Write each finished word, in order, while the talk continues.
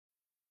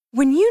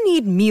When you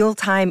need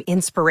mealtime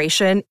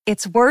inspiration,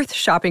 it's worth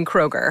shopping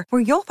Kroger,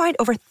 where you'll find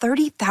over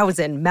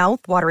 30,000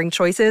 mouth-watering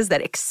choices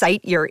that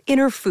excite your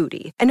inner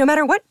foodie. And no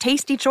matter what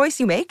tasty choice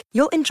you make,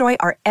 you'll enjoy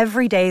our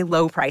everyday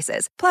low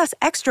prices, plus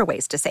extra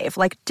ways to save,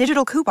 like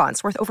digital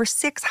coupons worth over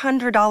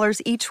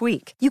 $600 each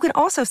week. You can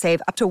also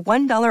save up to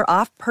 $1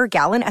 off per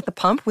gallon at the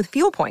pump with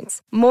fuel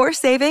points. More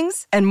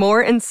savings and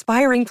more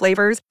inspiring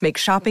flavors make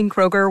shopping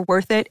Kroger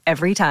worth it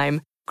every time.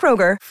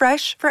 Kroger,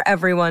 fresh for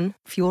everyone.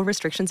 Fuel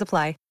restrictions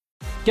apply.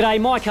 G'day,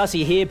 Mike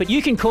Hussey here, but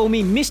you can call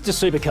me Mr.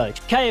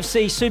 Supercoach.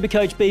 KFC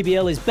Supercoach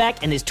BBL is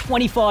back and there's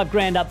 25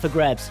 grand up for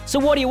grabs. So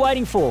what are you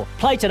waiting for?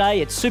 Play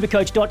today at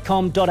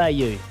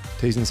supercoach.com.au.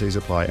 T's and C's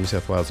apply. New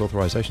South Wales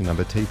authorisation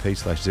number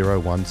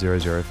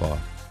TP/01005.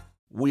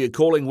 We are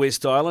calling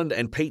West Island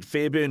and Pete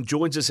Fairburn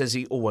joins us as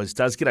he always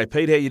does. G'day,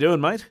 Pete. How you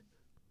doing, mate?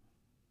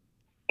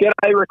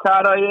 G'day,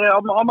 Ricardo. Yeah,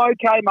 I'm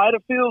okay, mate.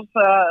 It feels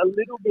a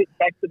little bit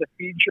back to the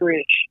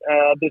future-ish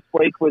this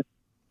week with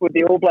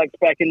the All Blacks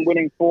back in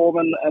winning form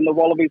and the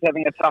Wallabies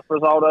having a tough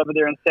result over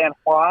there in San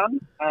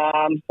Juan.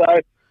 So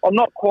I'm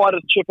not quite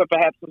as chipper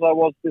perhaps as I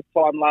was this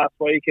time last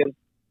week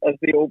as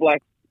the All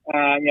Blacks.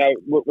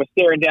 We're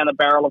staring down the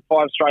barrel of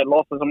 5 straight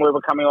losses and we were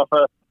coming off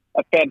a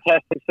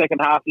fantastic second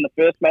half in the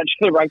first match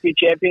of the Rugby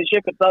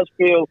Championship. It does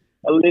feel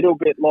a little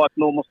bit like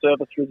normal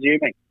service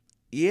resuming.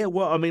 Yeah,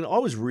 well, I mean, I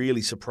was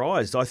really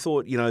surprised. I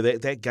thought,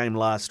 that game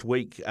last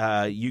week,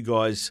 you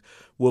guys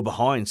were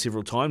behind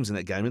several times in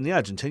that game, and the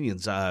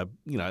Argentinians are,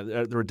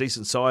 they're a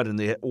decent side and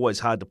they're always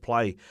hard to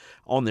play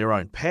on their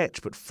own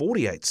patch, but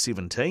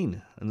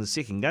 48-17 in the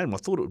second game, I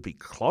thought it would be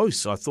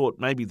close. I thought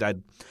maybe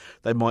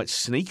they might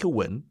sneak a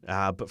win,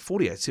 but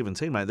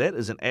 48-17, mate, that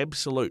is an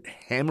absolute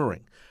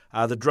hammering.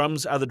 Are the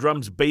drums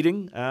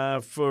beating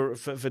for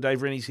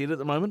Dave Rennie's head at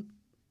the moment?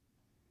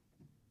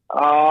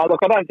 Look,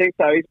 I don't think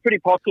so. He's pretty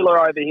popular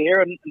over here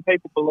and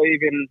people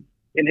believe in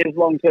his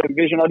long-term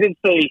vision. I did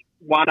see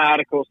one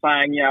article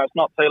saying, it's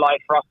not too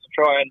late for us to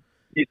try and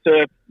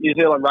usurp New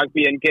Zealand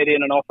rugby and get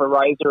in and offer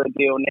Razor a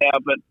deal now,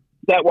 but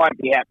that won't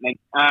be happening.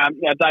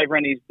 Dave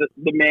Rennie's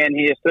the man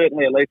here,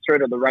 certainly at least through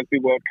to the Rugby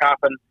World Cup,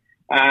 and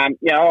I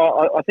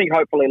think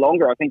hopefully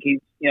longer. I think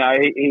he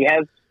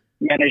has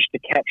managed to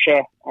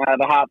capture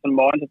the hearts and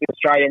minds of the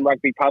Australian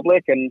rugby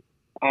public, and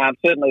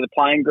certainly the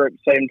playing group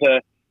seem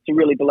to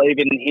really believe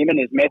in him and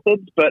his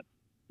methods, but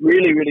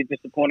really, really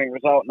disappointing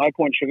result. No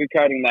point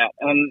sugarcoating that.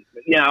 And,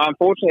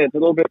 unfortunately, it's a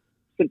little bit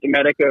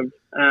symptomatic of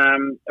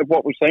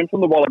what we've seen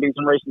from the Wallabies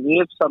in recent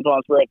years.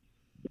 Sometimes where,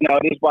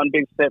 it is one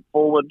big step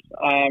forward,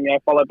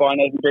 followed by an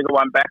even bigger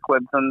one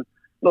backwards. And,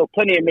 look,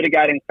 plenty of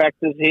mitigating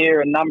factors here,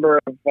 a number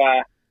of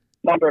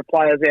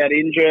players out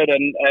injured.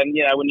 And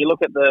when you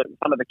look at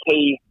some of the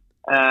key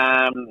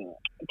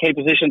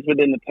positions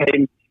within the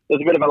team,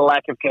 there's a bit of a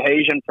lack of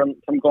cohesion from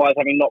guys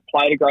having not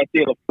played a great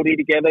deal of footy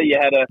together. You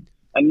had a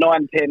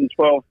 9, 10,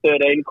 12,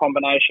 13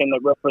 combination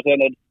that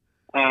represented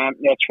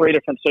 3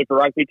 different Super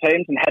Rugby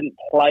teams and hadn't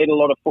played a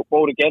lot of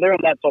football together, and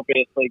that's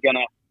obviously going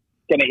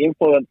to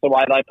influence the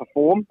way they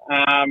perform.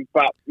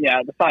 But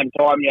at the same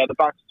time, the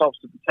buck stops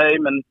with the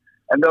team, and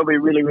they'll be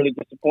really, really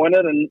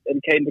disappointed and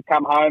keen to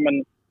come home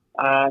and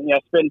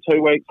spend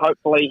 2 weeks,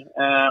 hopefully,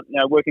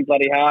 working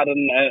bloody hard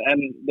and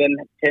then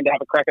tend to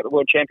have a crack at the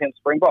World Champions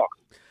Springboks.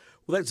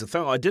 Well, that's the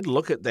thing. I did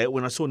look at that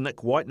when I saw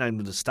Nick White named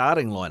in the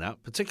starting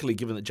lineup, particularly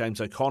given that James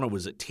O'Connor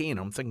was at 10.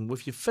 I'm thinking, well,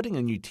 if you're fitting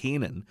a new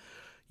 10 in,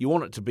 you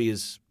want it to be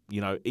as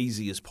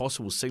easy as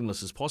possible,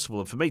 seamless as possible.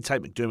 And for me,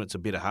 Tate McDermott's a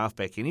better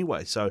halfback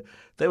anyway. So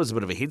that was a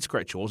bit of a head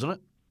scratcher, wasn't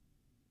it?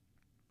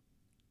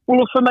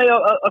 Well, for me,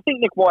 I think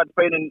Nick White's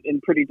been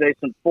in pretty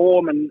decent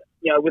form. And,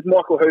 with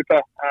Michael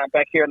Hooper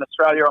back here in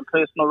Australia on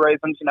personal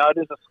reasons, it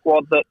is a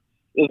squad that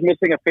is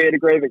missing a fair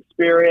degree of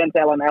experience.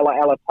 Alan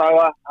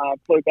Alatoa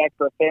flew back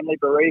for a family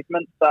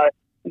bereavement. So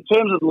in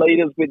terms of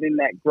leaders within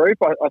that group,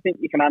 I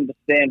think you can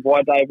understand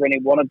why Dave Rennie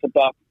wanted to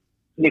buck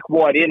Nick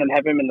White in and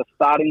have him in the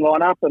starting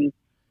lineup. And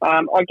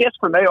I guess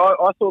for me,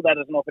 I saw that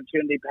as an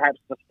opportunity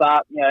perhaps to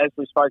start, as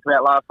we spoke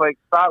about last week,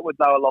 start with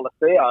Noah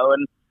Lolesio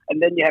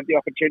and then you have the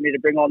opportunity to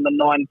bring on the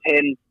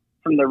 9-10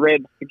 from the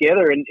Reds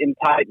together in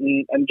Tate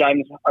and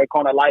James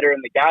O'Connor later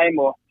in the game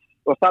or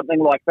something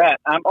like that.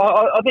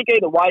 I think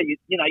either way,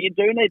 you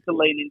do need to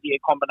lean into your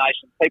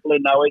combinations, people who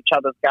know each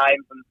other's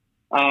games and,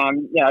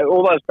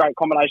 all those great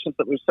combinations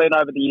that we've seen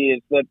over the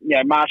years, that,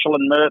 Marshall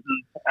and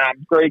Merton,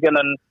 Gregan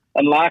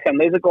and Larkin,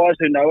 these are guys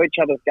who know each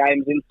other's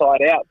games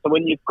inside out. So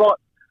when you've got,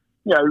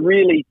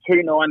 really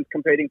 2 9s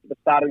competing for the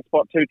starting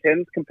spot, 2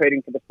 10s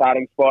competing for the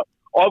starting spot,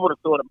 I would have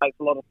thought it makes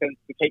a lot of sense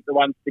to keep the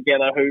ones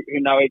together who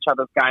know each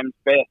other's games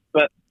best.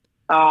 But,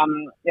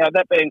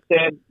 that being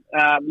said,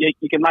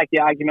 you can make the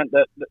argument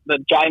that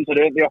James had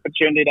earned the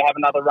opportunity to have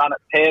another run at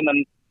 10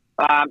 and,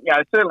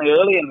 certainly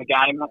early in the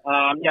game,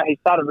 he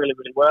started really,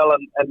 really well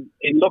and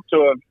he looked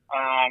to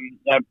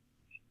have,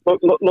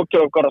 looked to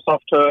have got us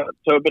off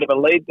to a bit of a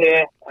lead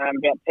there,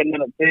 about 10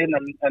 minutes in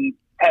and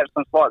had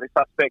some slightly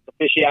suspect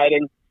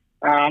officiating.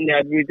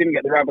 We didn't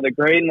get the rub of the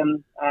green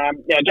and,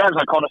 James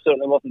O'Connor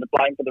certainly wasn't to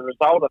blame for the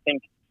result. I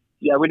think,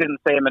 we didn't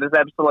see him at his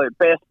absolute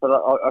best, but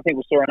I think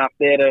we saw enough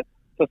there to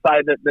to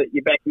say that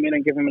you back him in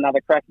and give him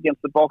another crack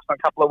against the Box in a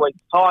couple of weeks'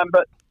 time.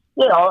 But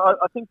yeah,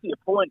 I think to your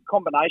point,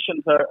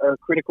 combinations are a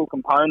critical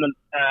component,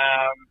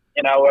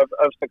 of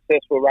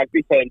successful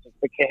rugby teams. It's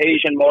the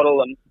cohesion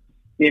model and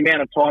the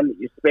amount of time that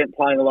you spent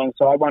playing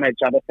alongside one each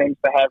other seems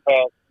to have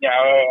a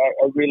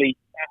really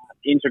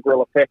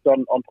integral effect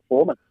on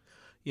performance.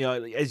 You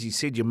know, as you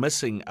said, you're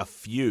missing a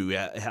few.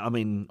 I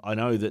mean, I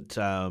know that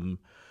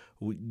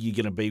you're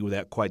going to be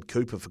without Quade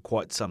Cooper for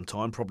quite some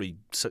time, probably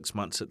 6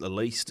 months at the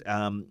least.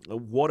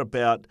 What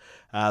about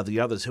the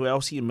others? Who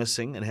else are you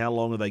missing, and how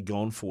long are they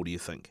gone for, do you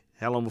think?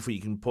 How long before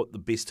you can put the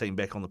best team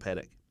back on the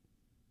paddock?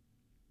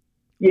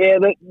 Yeah,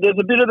 there's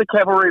a bit of the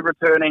cavalry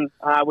returning,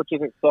 which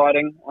is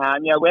exciting.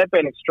 We've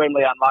been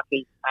extremely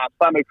unlucky.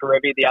 Samu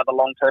Karevi, the other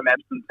long-term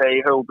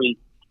absentee, who will be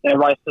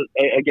raced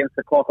against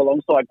the clock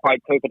alongside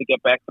Quade Cooper to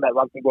get back for that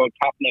Rugby World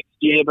Cup next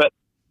year. But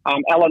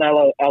Alan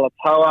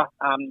Alatoa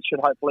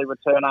should hopefully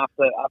return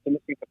after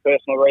missing for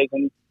personal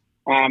reasons.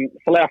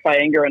 Folau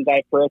Fainga and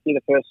Dave Peretti,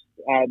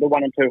 the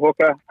 1 and 2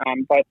 hooker,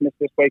 both missed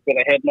this week with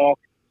a head knock.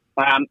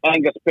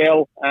 Angus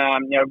Bell,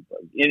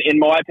 in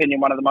my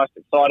opinion, one of the most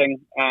exciting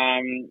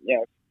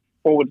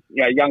forwards,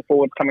 young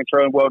forwards coming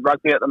through in world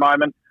rugby at the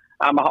moment.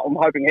 I'm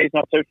hoping he's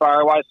not too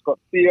far away. Scott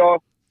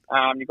Theo,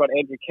 you've got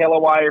Andrew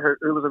Kellaway,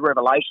 who was a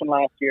revelation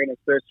last year in his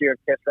first year of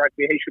Test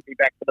rugby. He should be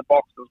back for the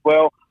Box as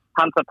well.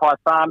 Hunter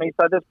Paisami.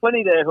 So there's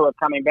plenty there who are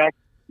coming back.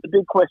 The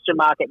big question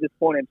mark at this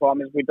point in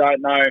time is we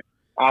don't know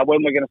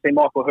when we're going to see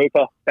Michael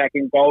Hooper back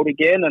in gold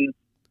again. And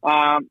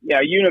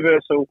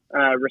universal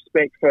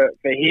respect for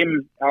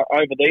him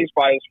over these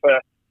ways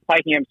for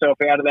taking himself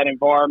out of that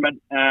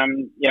environment.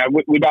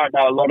 We don't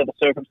know a lot of the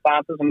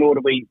circumstances, and nor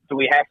do we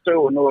have to,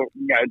 or nor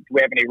do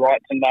we have any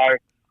right to know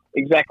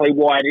exactly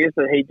why it is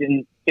that he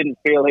didn't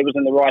feel he was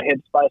in the right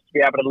headspace to be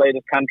able to lead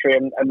his country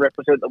and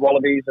represent the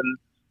Wallabies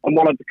and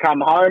wanted to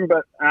come home.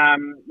 But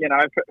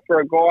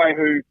for a guy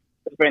who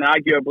has been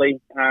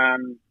arguably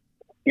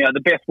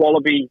the best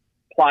Wallaby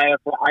player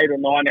for 8 or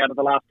 9 out of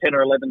the last 10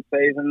 or 11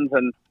 seasons,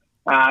 and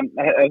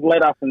has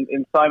led us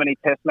in so many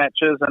Test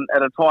matches, and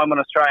at a time when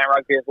Australian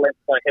rugby has lent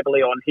so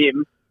heavily on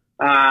him,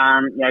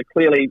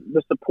 clearly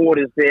the support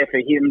is there for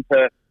him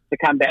to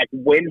come back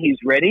when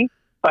he's ready.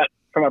 But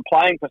from a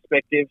playing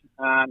perspective,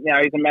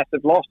 he's a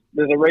massive loss.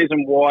 There's a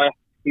reason why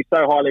he's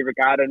so highly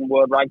regarded in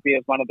world rugby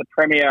as one of the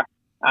premier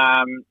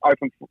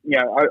open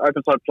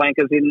side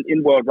flankers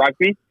in world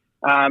rugby.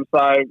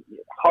 So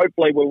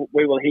hopefully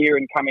we will hear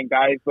in coming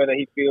days whether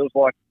he feels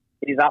like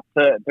he's up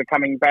to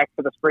coming back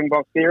for the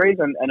Springbok series,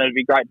 and it'd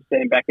be great to see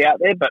him back out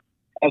there. But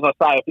as I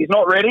say, if he's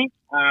not ready,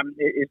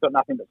 he's got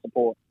nothing but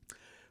support.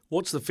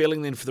 What's the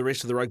feeling then for the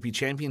rest of the Rugby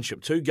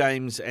Championship? 2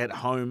 games at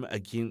home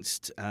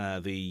against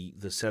the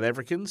South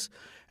Africans,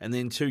 and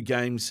then 2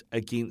 games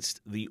against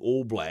the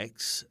All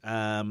Blacks.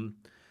 Have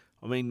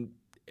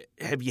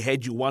you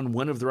had your one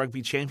win of the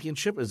Rugby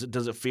Championship?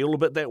 Does it feel a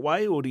bit that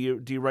way, or do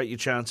you rate your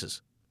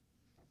chances?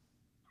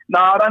 No,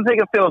 I don't think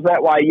it feels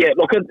that way yet.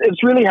 Look,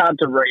 it's really hard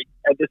to read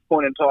at this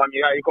point in time.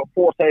 You've got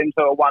 4 teams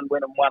who are 1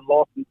 win and 1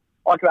 loss. And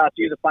I could ask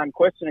you the same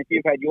question if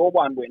you've had your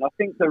 1 win. I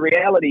think the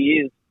reality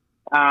is,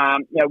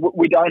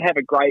 we don't have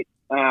a great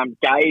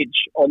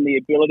gauge on the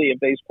ability of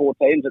these 4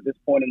 teams at this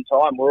point in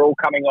time. We're all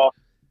coming off,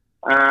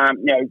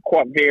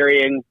 quite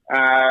varying,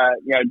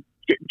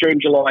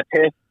 June, July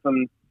tests,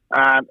 and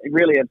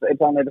really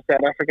it's only the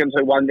South Africans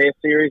who won their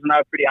series, and they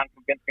were pretty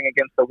unconvincing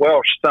against the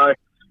Welsh. So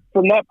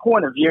from that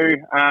point of view,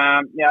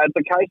 it's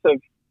a case of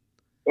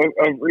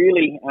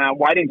really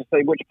waiting to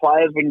see which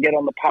players we can get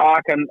on the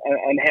park and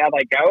how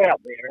they go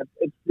out there.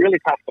 It's really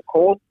tough to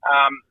call.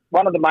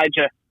 One of the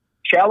major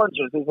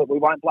challenges is that we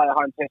won't play a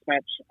home Test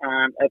match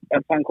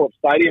at Suncorp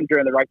Stadium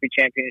during the Rugby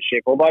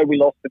Championship. Although we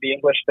lost to the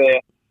English there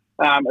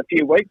a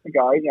few weeks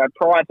ago,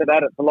 prior to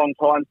that, it's a long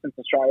time since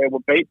Australia were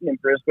beaten in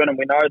Brisbane, and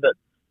we know that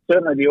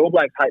certainly the All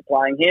Blacks hate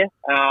playing here.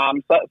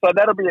 So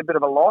that'll be a bit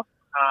of a loss,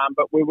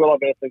 but we will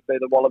obviously see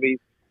the Wallabies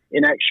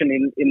in action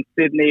in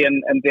Sydney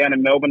and down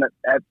in Melbourne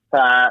at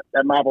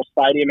Marvel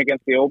Stadium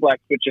against the All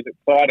Blacks, which is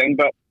exciting.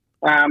 But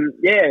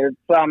it's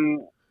a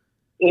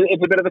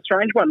bit of a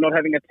strange one not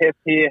having a test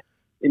here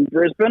in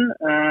Brisbane,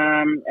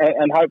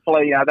 and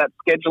hopefully that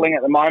scheduling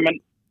at the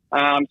moment.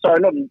 Sorry,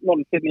 not in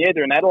Sydney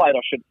either, in Adelaide,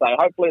 I should say.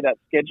 Hopefully that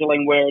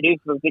scheduling where it is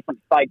the different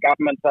state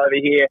governments over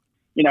here,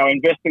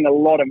 investing a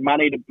lot of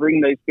money to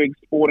bring these big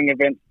sporting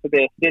events to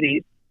their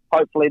cities.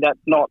 Hopefully that's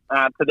not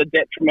to the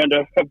detriment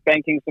of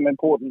banking some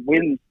important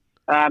wins.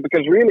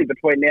 Because really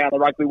between now and the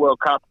Rugby World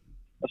Cup,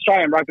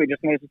 Australian rugby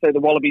just needs to see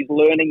the Wallabies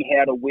learning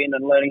how to win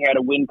and learning how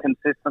to win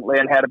consistently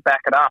and how to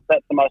back it up.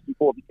 That's the most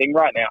important thing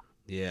right now.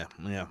 Yeah.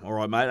 All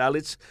right, mate.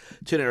 Let's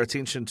turn our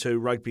attention to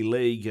rugby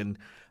league, and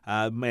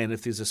Man,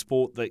 if there's a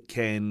sport that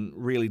can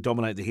really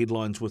dominate the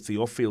headlines with the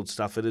off-field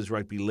stuff, it is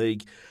rugby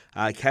league.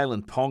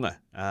 Kalyn Ponga,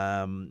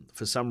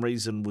 for some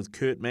reason, with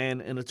Kurt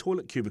Mann in a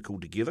toilet cubicle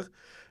together.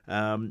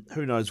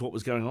 Who knows what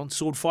was going on?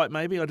 Sword fight,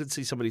 maybe? I did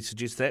see somebody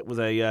suggest that with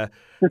a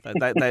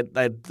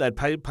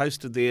they'd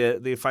posted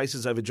their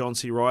faces over John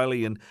C.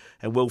 Reilly and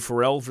Will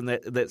Ferrell from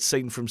that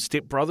scene from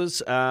Step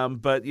Brothers.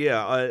 But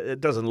yeah, it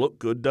doesn't look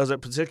good, does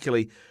it?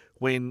 Particularly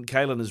when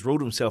Kalyn has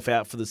ruled himself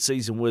out for the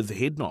season with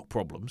head knock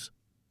problems.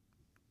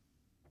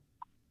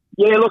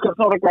 Yeah, look, it's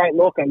not a great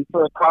look, and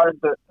for a code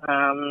that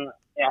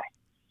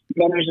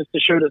manages to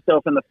shoot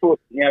itself in the foot,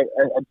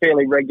 at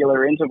fairly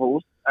regular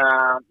intervals,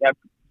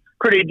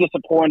 pretty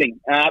disappointing.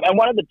 And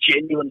one of the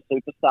genuine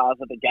superstars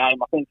of the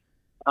game, I think.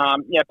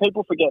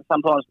 People forget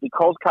sometimes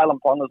because Kalyn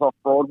Ponga's off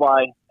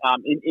Broadway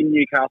in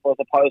Newcastle as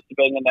opposed to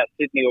being in that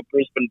Sydney or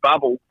Brisbane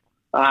bubble.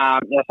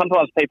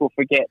 Sometimes people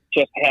forget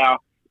just how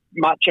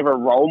much of a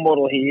role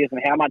model he is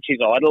and how much he's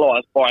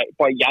idolised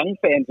by young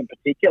fans in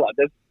particular.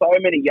 There's so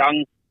many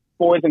young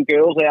boys and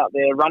girls out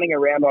there running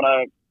around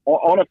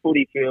on a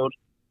footy field,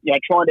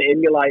 trying to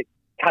emulate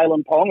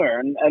Kalyn Ponga,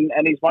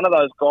 and he's one of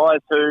those guys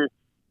who,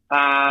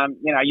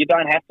 you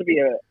don't have to be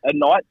a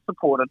Knights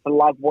supporter to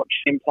love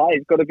watching him play.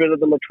 He's got a bit of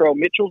the Latrell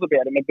Mitchells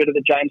about him, a bit of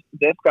the James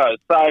Tedesco's.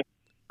 So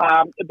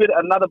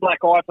another black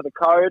eye for the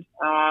code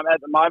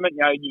at the moment.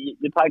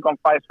 You take on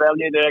face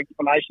value the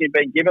explanation you've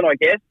been given, I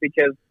guess,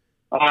 because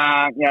who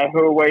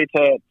are we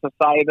to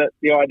say that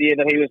the idea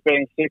that he was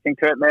being sick and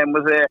Kurt Mann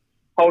was there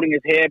holding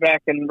his hair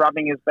back and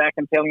rubbing his back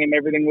and telling him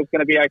everything was going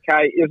to be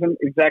okay isn't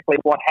exactly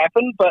what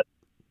happened. But,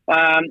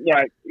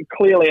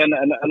 clearly, and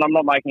I'm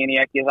not making any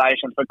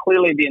accusations, but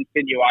clearly the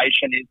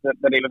insinuation is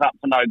that he was up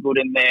to no good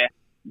in there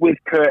with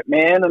Kurt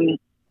Mann. And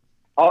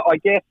I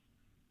guess,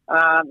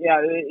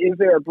 is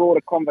there a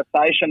broader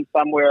conversation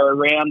somewhere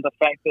around the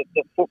fact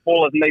that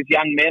footballers and these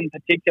young men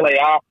particularly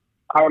are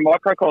a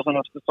microcosm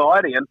of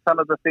society, and some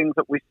of the things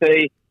that we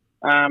see,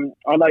 I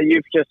know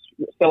you've just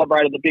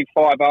celebrated the Big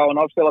 5-0 and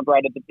I've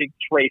celebrated the Big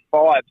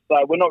 3-5,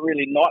 so we're not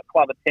really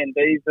nightclub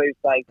attendees these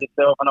days,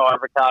 yourself and I,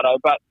 Ricardo,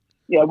 but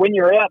when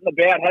you're out and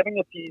about having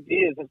a few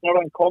beers, it's not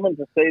uncommon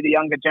to see the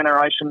younger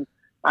generation,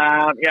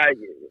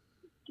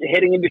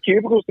 heading into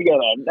cubicles together,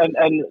 and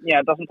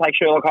it doesn't take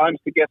Sherlock Holmes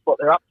to guess what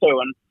they're up to,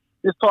 and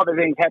this type of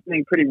thing's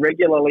happening pretty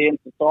regularly in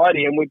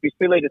society, and we'd be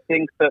silly to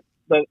think that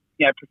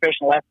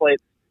professional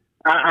athletes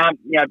aren't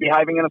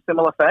behaving in a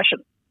similar fashion.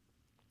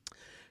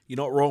 You're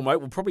not wrong, mate.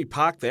 We'll probably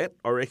park that,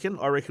 I reckon.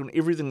 I reckon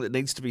everything that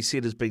needs to be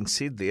said has been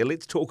said there.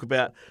 Let's talk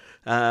about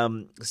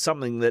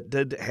something that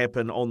did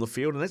happen on the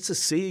field, and that's the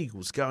Sea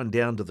Eagles going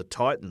down to the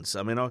Titans.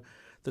 I mean,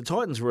 the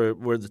Titans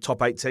were the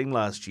top 8 team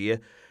last year,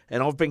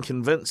 and I've been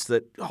convinced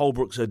that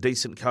Holbrook's a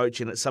decent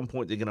coach, and at some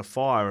point they're going to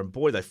fire. And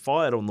boy, they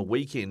fired on the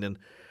weekend, and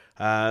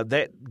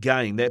that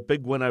game, that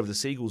big win over the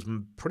Sea Eagles,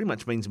 pretty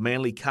much means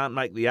Manly can't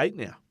make the 8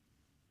 now.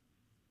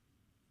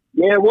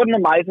 Yeah, what an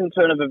amazing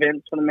turn of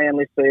events for the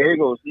Manly Sea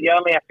Eagles. You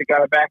only have to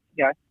go back,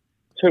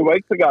 2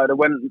 weeks ago to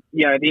when,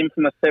 the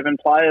infamous 7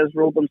 players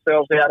ruled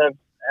themselves out of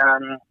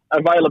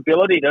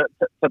availability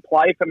to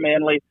play for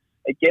Manly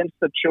against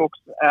the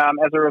Chooks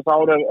as a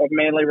result of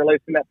Manly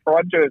releasing that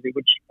Pride jersey,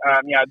 which,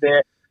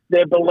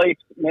 their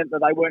beliefs meant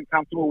that they weren't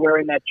comfortable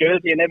wearing that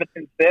jersey. And ever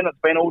since then, it's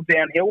been all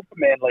downhill for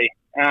Manly.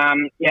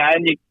 And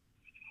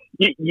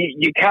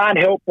you can't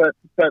help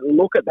but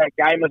look at that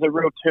game as a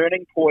real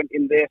turning point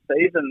in their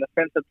season. The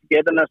sense of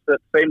togetherness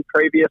that's been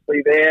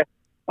previously there,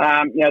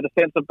 the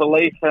sense of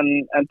belief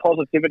and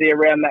positivity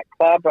around that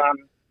club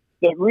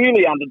that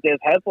really under Des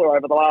Hasler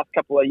over the last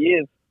couple of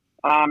years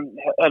have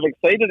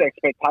exceeded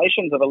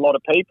expectations of a lot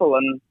of people.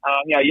 And,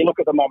 you look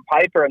at them on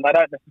paper and they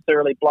don't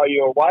necessarily blow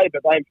you away,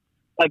 but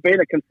they've been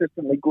a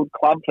consistently good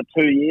club for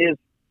 2 years.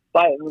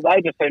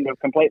 They just seem to have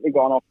completely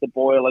gone off the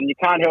boil, and you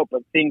can't help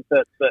but think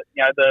that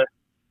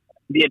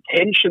the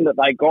attention that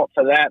they got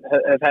for that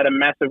has had a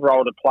massive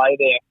role to play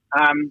there.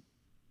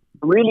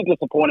 Really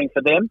disappointing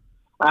for them.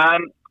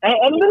 And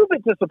a little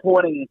bit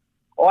disappointing,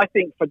 I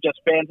think, for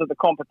just fans of the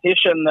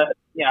competition that,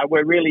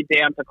 we're really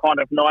down to kind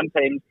of 9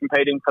 teams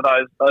competing for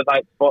those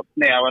 8 spots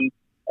now.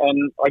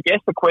 And I guess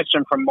the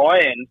question from my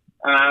end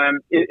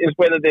is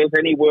whether there's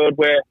any word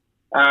where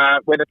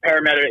the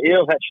Parramatta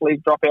Eels actually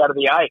drop out of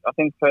the 8. I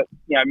think that,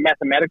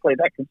 mathematically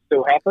that could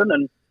still happen,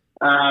 and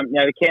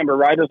the Canberra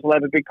Raiders will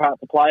have a big part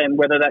to play in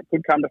whether that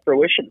could come to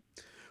fruition.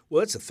 Well,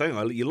 that's the thing.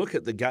 You look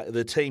at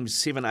the teams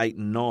 7, 8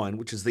 and 9,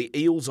 which is the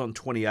Eels on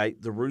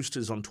 28, the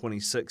Roosters on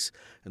 26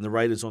 and the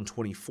Raiders on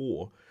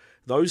 24.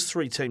 Those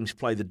 3 teams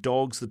play the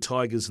Dogs, the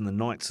Tigers and the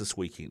Knights this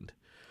weekend.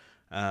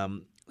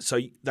 So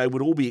they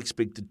would all be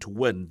expected to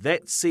win.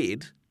 That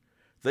said,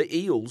 the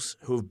Eels,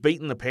 who have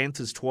beaten the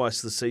Panthers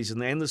twice this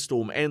season, and the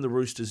Storm and the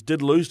Roosters,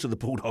 did lose to the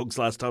Bulldogs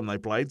last time they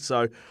played.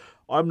 So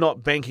I'm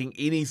not banking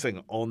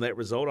anything on that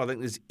result. I think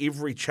there's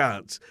every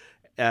chance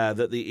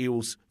that the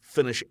Eels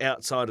finish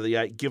outside of the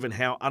 8, given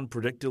how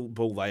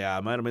unpredictable they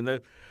are, mate. I mean,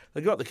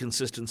 they've got the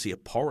consistency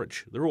of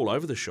porridge. They're all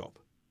over the shop.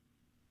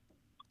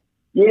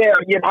 Yeah,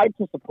 you'd hate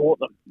to support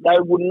them. They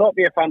would not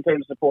be a fun team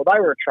to support. They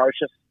were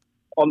atrocious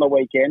on the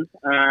weekend.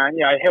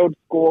 Held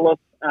scoreless.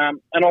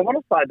 And I want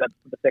to say that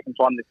for the second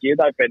time this year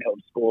they've been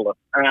held scoreless.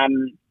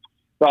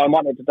 So I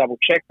might need to double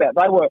check that.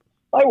 They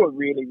were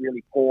really,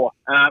 really poor.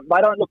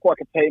 They don't look like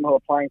a team who are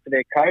playing for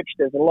their coach.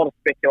 There's a lot of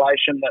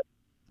speculation that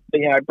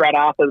Brad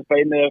Arthur's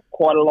been there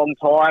quite a long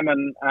time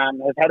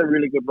and has had a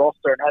really good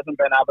roster and hasn't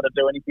been able to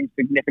do anything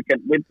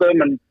significant with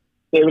them. And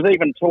there was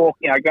even talk,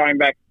 going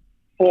back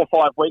 4 or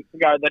 5 weeks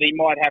ago, that he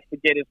might have to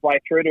get his way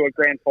through to a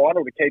grand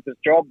final to keep his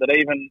job. That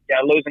even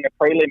losing a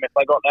prelim, if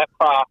they got that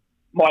far,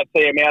 might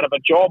see him out of a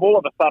job. All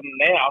of a sudden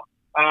now,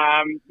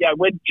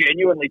 we're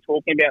genuinely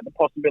talking about the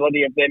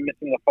possibility of them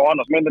missing the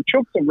finals. I mean, the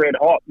Chooks are red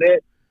hot. They're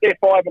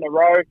 5 in a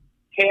row.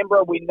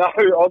 Canberra, we know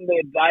on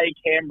their day,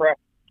 Canberra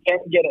can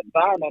get it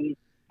done. And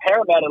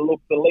Parramatta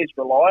look the least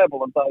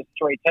reliable of those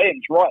 3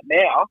 teams right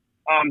now.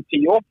 To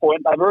your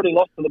point, they've already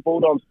lost to the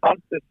Bulldogs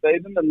once this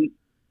season, and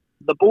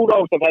the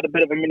Bulldogs have had a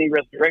bit of a mini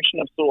resurrection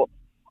of sorts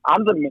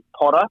under Mick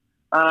Potter.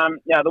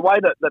 The way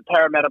that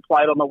Parramatta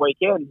played on the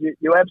weekend,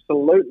 you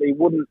absolutely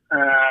wouldn't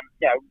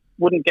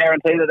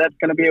guarantee that that's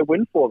going to be a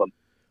win for them.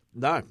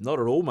 No, not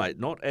at all, mate.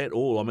 Not at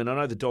all. I mean, I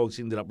know the Dogs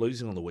ended up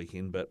losing on the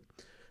weekend, but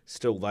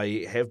still,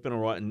 they have been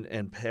all right,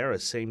 and Para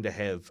seem to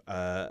have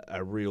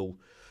a real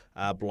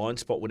blind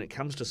spot when it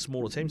comes to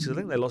smaller teams. Because I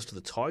think they lost to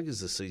the Tigers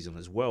this season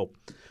as well.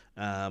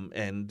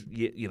 And,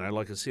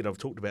 like I said, I've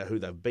talked about who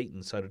they've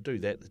beaten, so to do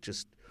that, it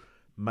just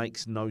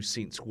makes no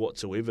sense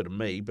whatsoever to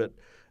me. But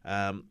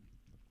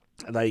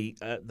they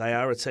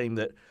are a team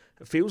that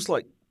feels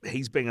like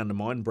he's being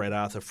undermined, Brad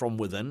Arthur, from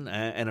within,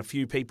 and a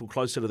few people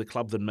closer to the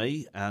club than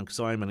me, because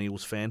I am an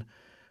Eels fan,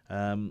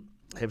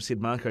 have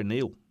said Mark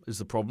O'Neill is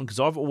the problem, because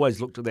I've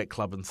always looked at that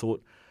club and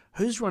thought,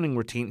 who's running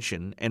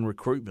retention and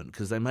recruitment?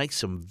 Because they make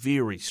some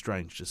very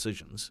strange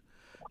decisions,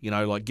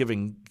 like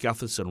giving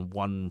Gutherson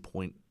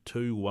 1.2,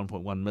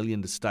 1.1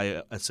 million to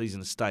stay a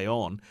season to stay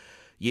on,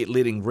 yet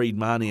letting Reid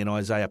Marnie and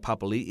Isaiah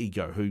Papali'i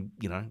go, who,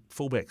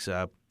 fullbacks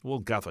are,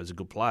 Gutho's a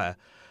good player.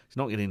 He's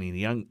not getting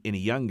any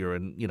younger,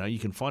 and, you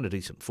can find a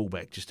decent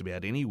fullback just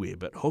about anywhere,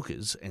 but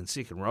hookers and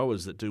second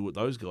rowers that do what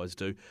those guys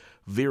do,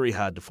 very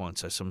hard to find.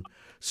 So some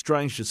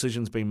strange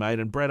decisions being made,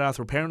 and Brad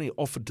Arthur apparently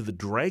offered to the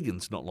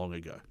Dragons not long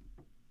ago.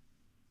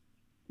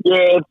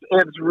 Yeah,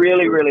 it's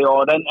really, really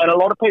odd. And a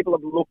lot of people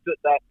have looked at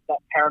that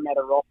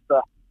Parramatta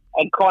roster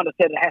and kind of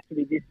said it has to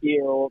be this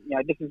year, or,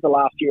 this is the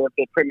last year of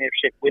their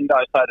premiership window,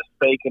 so to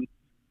speak. And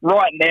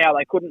right now,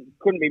 they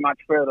couldn't be much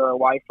further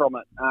away from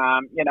it,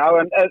 and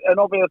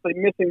obviously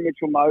missing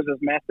Mitchell Moses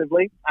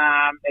massively,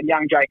 and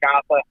young Jake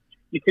Arthur.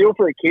 You feel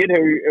for a kid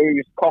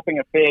who's coughing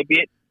a fair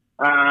bit.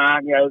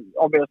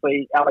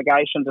 Obviously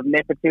allegations of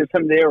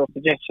nepotism there, or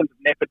suggestions of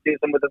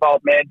nepotism with his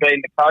old man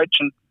being the coach,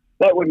 and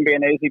that wouldn't be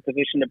an easy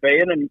position to be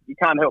in. And you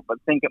can't help but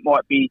think it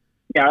might be,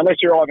 unless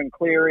you're Ivan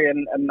Cleary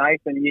and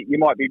Nathan, you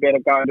might be better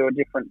going to a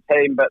different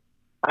team, but.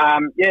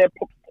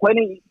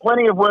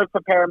 Plenty of work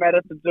for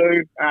Parramatta to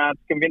do to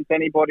convince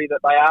anybody that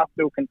they are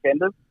still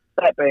contenders.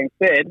 That being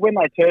said, when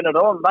they turn it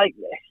on,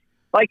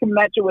 they can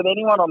match it with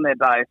anyone on their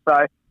day.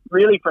 So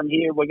really, from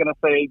here, we're going to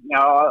see.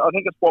 I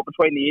think it's what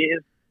between the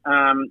ears.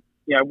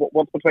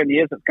 What's between the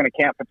ears that's going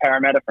to count for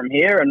Parramatta from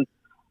here, and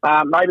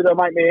maybe they'll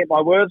make me eat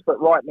my words.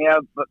 But right now,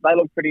 they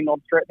look pretty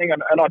non-threatening,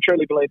 and I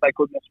truly believe they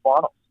could miss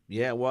finals.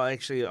 Yeah, well,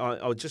 actually,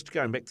 I was just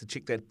going back to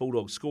check that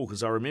Bulldogs score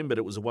because I remembered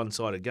it was a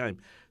one-sided game.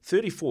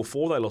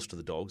 34-4 they lost to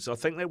the Dogs. I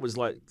think that was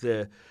like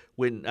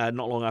when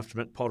not long after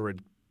Mick Potter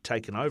had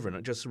taken over, and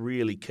it just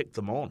really kicked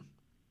them on.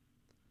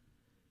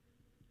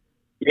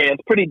 Yeah,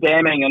 it's pretty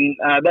damning,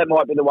 and that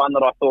might be the one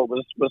that I thought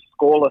was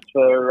scoreless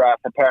for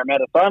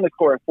Parramatta. So only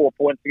scoring 4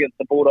 points against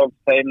the Bulldogs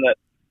team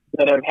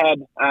that have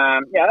had,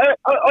 I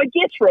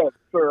guess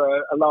for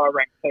a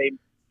lower-ranked team,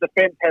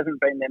 defence hasn't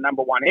been their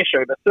number one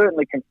issue, but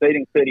certainly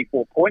conceding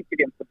 34 points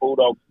against the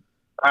Bulldogs,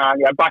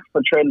 bucks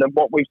the trend of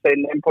what we've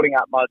seen them putting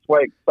up most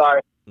weeks. So,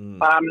 and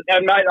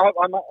mate,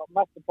 I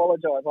must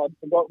apologise. I'd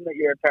forgotten that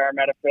you're a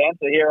Parramatta fan,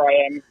 so here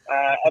I am,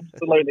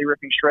 absolutely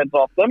ripping shreds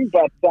off them.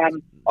 But I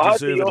hope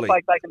for your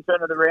sake they can turn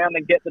it around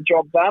and get the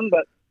job done.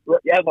 But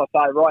as I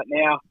say, right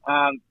now,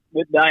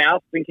 they are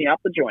stinking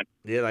up the joint.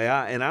 Yeah, they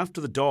are. And after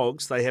the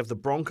Dogs, they have the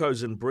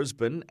Broncos in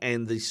Brisbane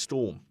and the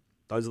Storm.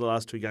 Those are the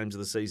last 2 games of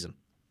the season.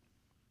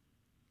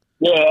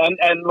 Yeah,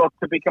 and look,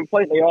 to be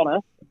completely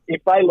honest,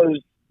 if they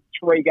lose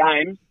 3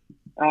 games,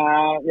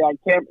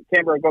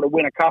 Canberra have got to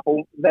win a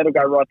couple. That'll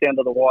go right down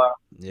to the wire.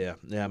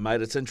 Yeah,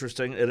 mate, it's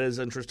interesting. It is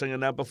interesting.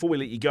 And now, before we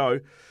let you go,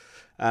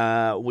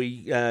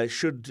 we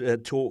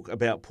should talk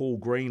about Paul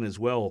Green as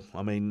well.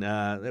 I mean,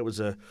 it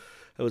was a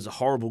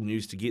horrible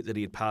news to get that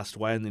he had passed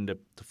away, and then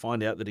to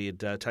find out that he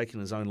had taken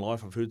his own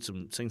life. I've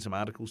seen some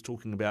articles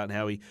talking about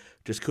how he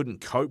just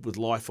couldn't cope with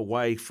life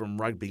away from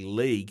rugby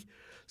league.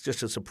 It's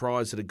just a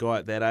surprise that a guy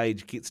at that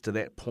age gets to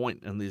that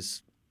point and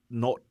there's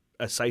not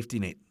a safety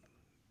net.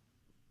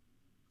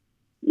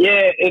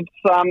 Yeah, it's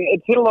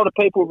hit a lot of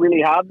people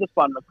really hard, this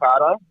one,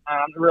 Ricardo.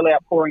 Really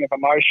outpouring of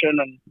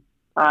emotion,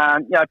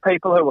 and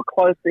people who were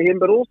close to him,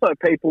 but also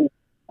people.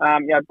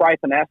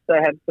 Braithen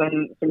Astor had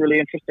some really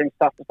interesting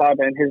stuff to say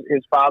about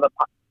his father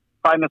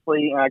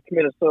famously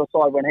committed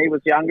suicide when he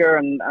was younger,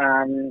 and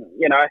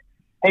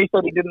he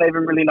said he didn't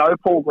even really know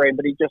Paul Green,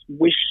 but he just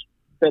wished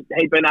that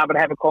he'd been able to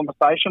have a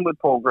conversation with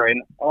Paul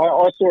Green.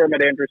 I saw him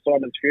at Andrew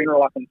Simon's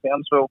funeral up in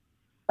Townsville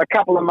a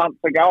couple of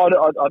months ago.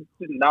 I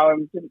didn't know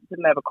him,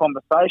 didn't have a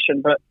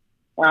conversation, but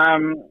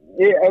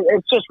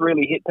it's just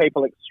really hit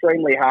people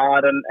extremely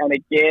hard, and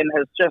again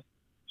has just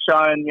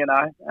shown,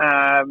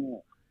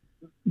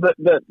 that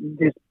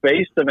this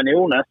beast of an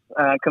illness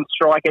can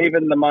strike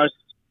even the most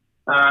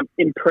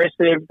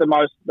impressive, the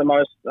most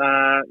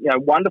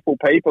wonderful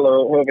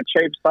people who have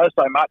achieved so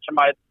much and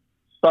made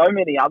so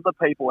many other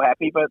people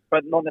happy,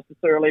 but not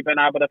necessarily been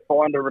able to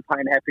find or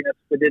retain happiness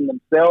within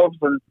themselves.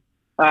 And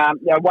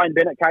Wayne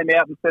Bennett came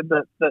out and said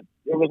that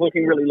it was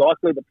looking really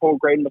likely that Paul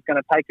Green was going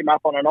to take him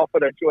up on an offer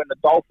to join the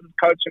Dolphins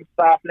coaching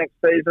staff next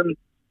season.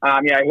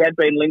 He had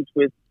been linked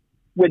with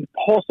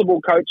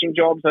possible coaching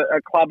jobs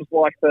at clubs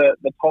like the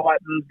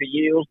Titans, the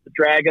Eels, the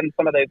Dragons,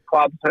 some of these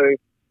clubs who,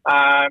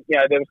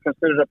 there was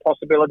considered a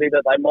possibility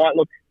that they might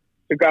look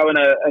to go in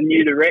a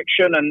new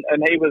direction,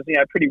 and he was,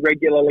 pretty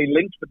regularly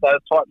linked with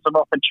those types of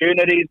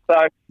opportunities.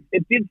 So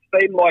it did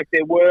seem like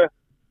there were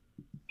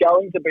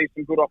going to be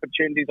some good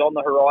opportunities on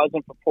the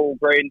horizon for Paul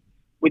Green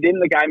within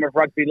the game of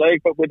rugby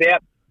league, but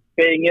without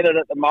being in it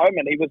at the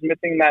moment, he was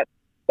missing that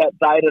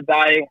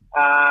day-to-day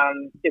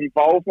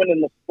involvement in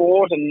the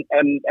sport and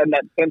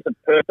that sense of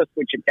purpose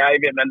which it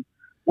gave him. And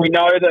we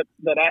know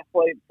that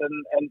athletes,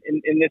 and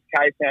in this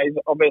case, he's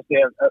obviously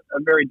a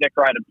very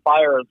decorated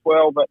player as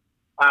well, but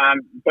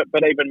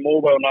even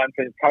more well known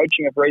for his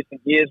coaching of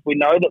recent years. We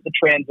know that the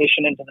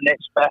transition into the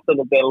next facet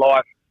of their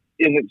life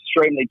is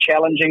extremely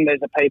challenging.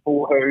 These are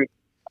people who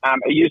are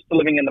used to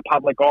living in the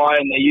public eye,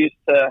 and they're used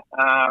to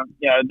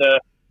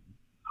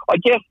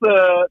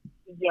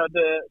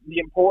the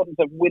importance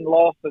of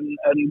win-loss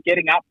and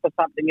getting up for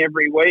something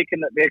every week,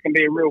 and that there can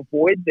be a real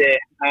void there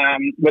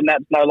when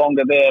that's no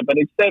longer there. But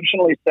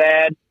exceptionally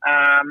sad.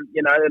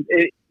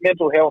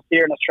 Mental health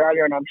here in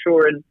Australia, and I'm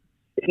sure in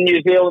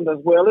New Zealand as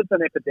well, it's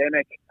an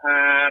epidemic,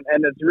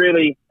 and it's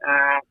really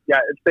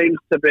it seems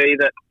to be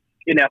that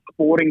in our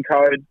sporting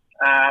codes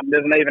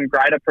there's an even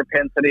greater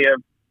propensity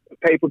of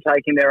people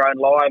taking their own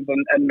lives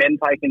and men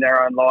taking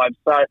their own lives.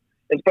 So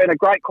it's been a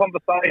great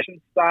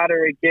conversation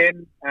starter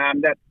again.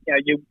 That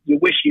you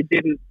wish you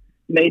didn't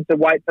need to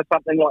wait for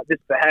something like this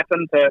to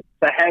happen to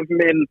have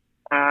men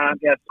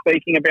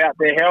speaking about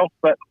their health.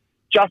 But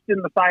just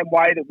in the same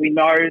way that we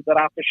know that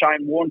after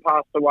Shane Warne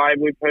passed away,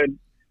 we've heard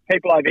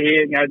people over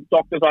here,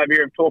 doctors over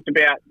here have talked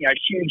about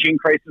huge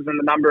increases in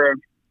the number of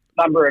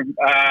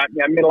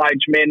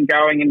middle-aged men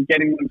going and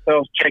getting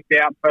themselves checked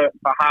out for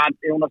heart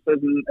illnesses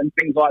and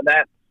things like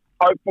that.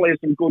 Hopefully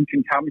some good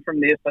can come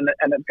from this, and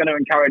it's going to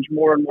encourage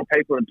more and more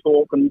people to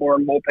talk and more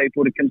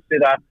people to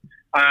consider,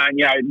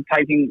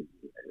 taking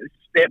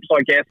steps,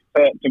 I guess,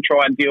 to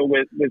try and deal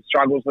with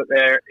struggles that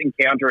they're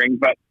encountering.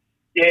 But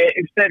yeah,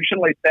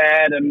 exceptionally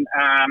sad, and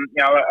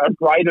a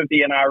great of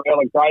the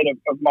NRL, a great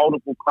of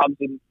multiple clubs,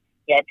 and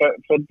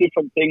for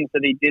different things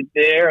that he did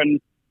there, and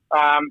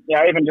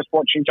even just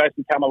watching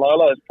Jason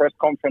Tamalolo's press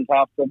conference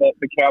after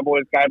the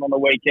Cowboys game on the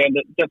weekend,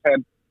 it just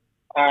had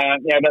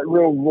that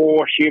real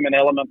raw human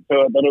element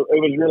to it, but it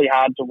was really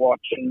hard to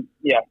watch. And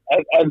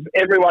as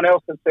everyone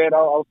else has said,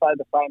 I'll say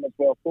the same as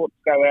well. Thoughts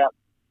go out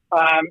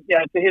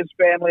to his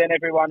family and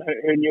everyone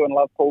who knew and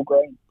loved Paul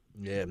Green.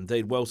 Yeah,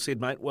 indeed. Well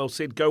said, mate. Well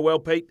said. Go well,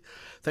 Pete.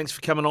 Thanks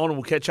for coming on, and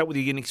we'll catch up with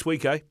you again next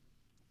week, eh?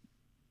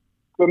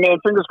 Good man.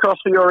 Fingers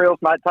crossed for your Eels,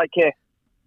 mate. Take care.